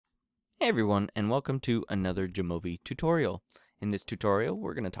Hey everyone, and welcome to another Jamovi tutorial. In this tutorial,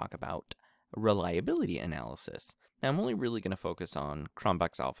 we're going to talk about reliability analysis. Now, I'm only really going to focus on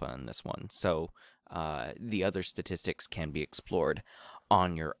Cronbach's alpha in this one, so the other statistics can be explored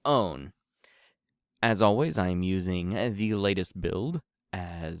on your own. As always, I'm using the latest build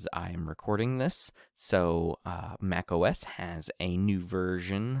as I'm recording this, so macOS has a new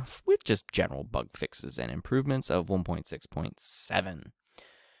version with just general bug fixes and improvements of 1.6.7.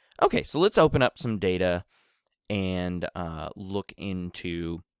 Okay, so let's open up some data and look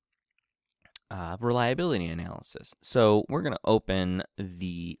into reliability analysis. So we're going to open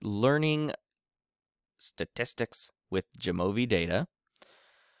the learning statistics with Jamovi data.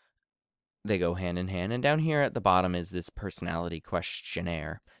 They go hand in hand, and down here at the bottom is this personality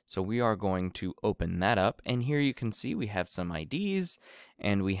questionnaire. So we are going to open that up, and here you can see we have some IDs,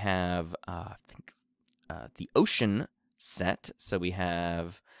 and we have the ocean set. So we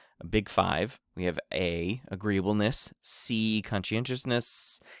have a big 5. We have A, agreeableness, C,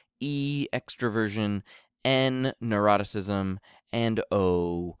 conscientiousness, E, extroversion, N, neuroticism, and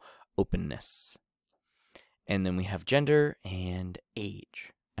O, openness. And then we have gender and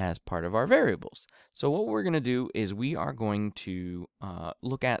age as part of our variables. So what we're going to do is we are going to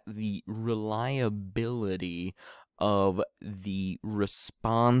look at the reliability of the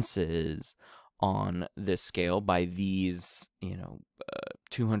responses on this scale by these,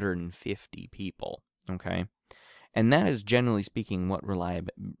 250 people, okay? And that is, generally speaking, what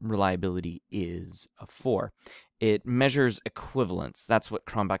reliability is for. It measures equivalence. That's what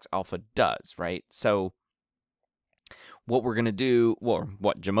Cronbach's alpha does, right? So what we're going to do, or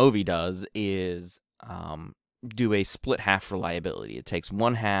what Jamovi does, is do a split half reliability. It takes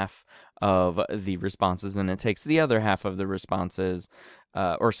one half of the responses, and it takes the other half of the responses,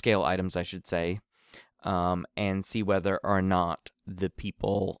 or scale items, I should say, and see whether or not the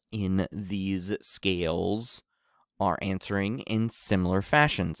people in these scales are answering in similar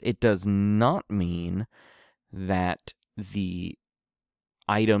fashions. It does not mean that the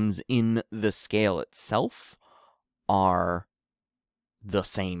items in the scale itself are the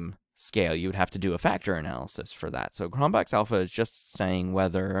same scale. You would have to do a factor analysis for that. So Cronbach's alpha is just saying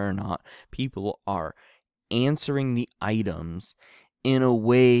whether or not people are answering the items in a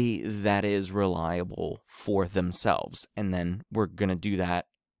way that is reliable for themselves. And then we're going to do that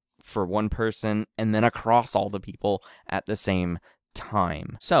for one person and then across all the people at the same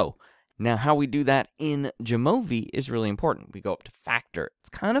time. So now how we do that in Jamovi is really important. We go up to factor.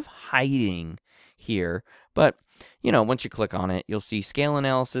 It's kind of hiding here, but once you click on it, you'll see scale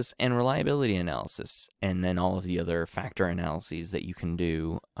analysis and reliability analysis, and then all of the other factor analyses that you can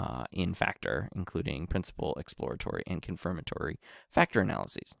do in factor, including principal, exploratory, and confirmatory factor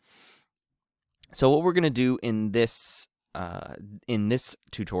analyses. So what we're going to do in this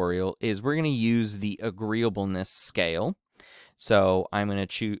tutorial is we're going to use the agreeableness scale. So I'm going to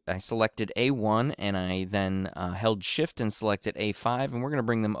choose, I selected A1 and I then held shift and selected A5, and we're going to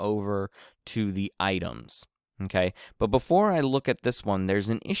bring them over to the items. Okay, but before I look at this one, there's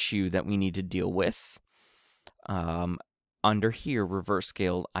an issue that we need to deal with under here, reverse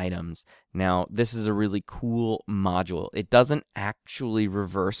scaled items. Now, this is a really cool module. It doesn't actually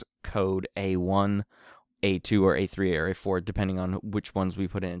reverse code A1, A2, or A3, or A4, depending on which ones we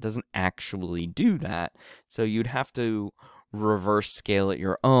put in. It doesn't actually do that. So you'd have to reverse scale it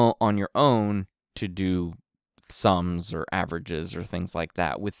on your own to do sums or averages or things like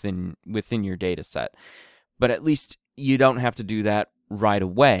that within your data set. But at least you don't have to do that right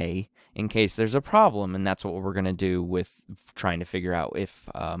away in case there's a problem, and that's what we're going to do with trying to figure out if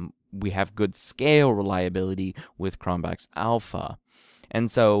we have good scale reliability with Cronbach's alpha. And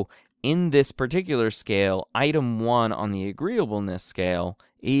so in this particular scale, item 1 on the agreeableness scale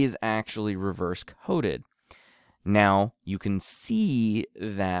is actually reverse coded. Now, you can see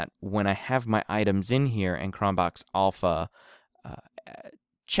that when I have my items in here and Cronbach's alpha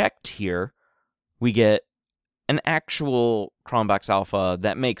checked here, we get an actual Cronbach's alpha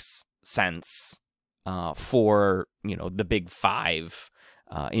that makes sense for, the big 5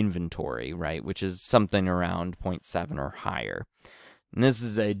 inventory, right, which is something around 0.7 or higher. And this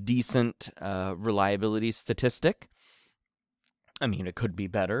is a decent reliability statistic. I mean, it could be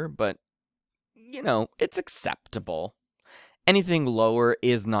better, but it's acceptable. Anything lower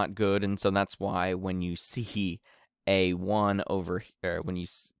is not good, and so that's why when you see A1 over here,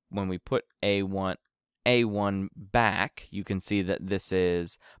 when we put A1 back, you can see that this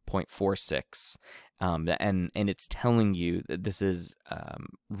is 0.46, and it's telling you that this is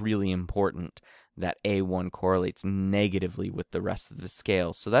really important, that A1 correlates negatively with the rest of the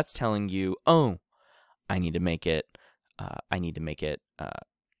scale. So that's telling you, oh, I need to make it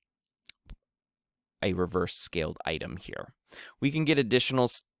a reverse scaled item here. We can get additional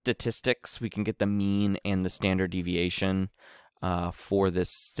statistics. We can get the mean and the standard deviation for this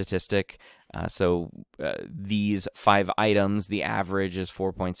statistic. These 5 items, the average is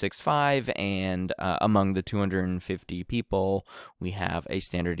 4.65, and among the 250 people, we have a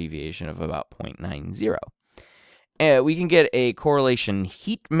standard deviation of about 0.90. We can get a correlation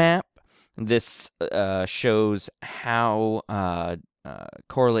heat map. This shows how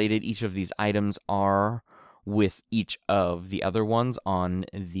correlated each of these items are with each of the other ones on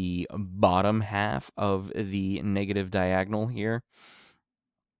the bottom half of the negative diagonal here.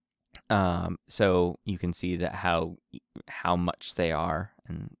 So you can see that how much they are,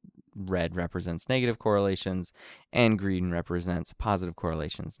 and red represents negative correlations and green represents positive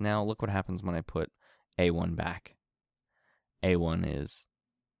correlations. Now look what happens when I put A1 back. A1 is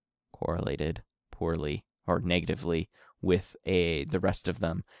correlated poorly or negatively with the rest of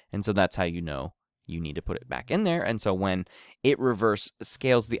them, and so that's how you know you need to put it back in there. And so when it reverse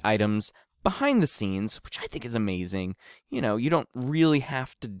scales the items behind the scenes, which I think is amazing, you don't really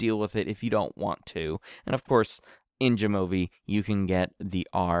have to deal with it if you don't want to. And of course, in Jamovi, you can get the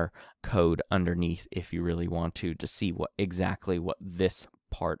R code underneath if you really want to see exactly what this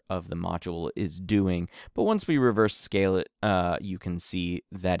part of the module is doing. But once we reverse scale it, you can see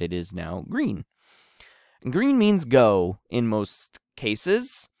that it is now green. Green means go in most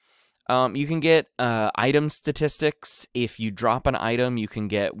cases. You can get item statistics. If you drop an item, you can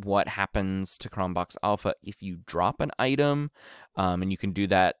get what happens to Cronbach's alpha if you drop an item. And you can do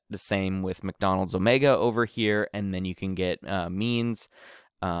that the same with McDonald's Omega over here. And then you can get means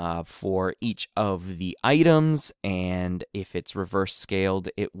for each of the items. And if it's reverse scaled,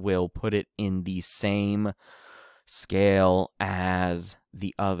 it will put it in the same scale as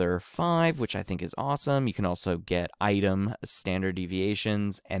the other 5, which I think is awesome. You can also get item standard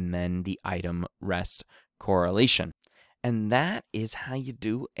deviations and then the item rest correlation. And that is how you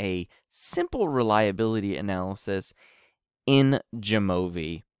do a simple reliability analysis in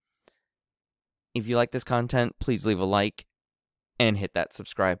Jamovi. If you like this content, please leave a like and hit that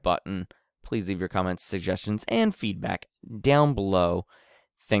subscribe button. Please leave your comments, suggestions, and feedback down below.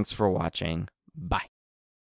 Thanks for watching. Bye.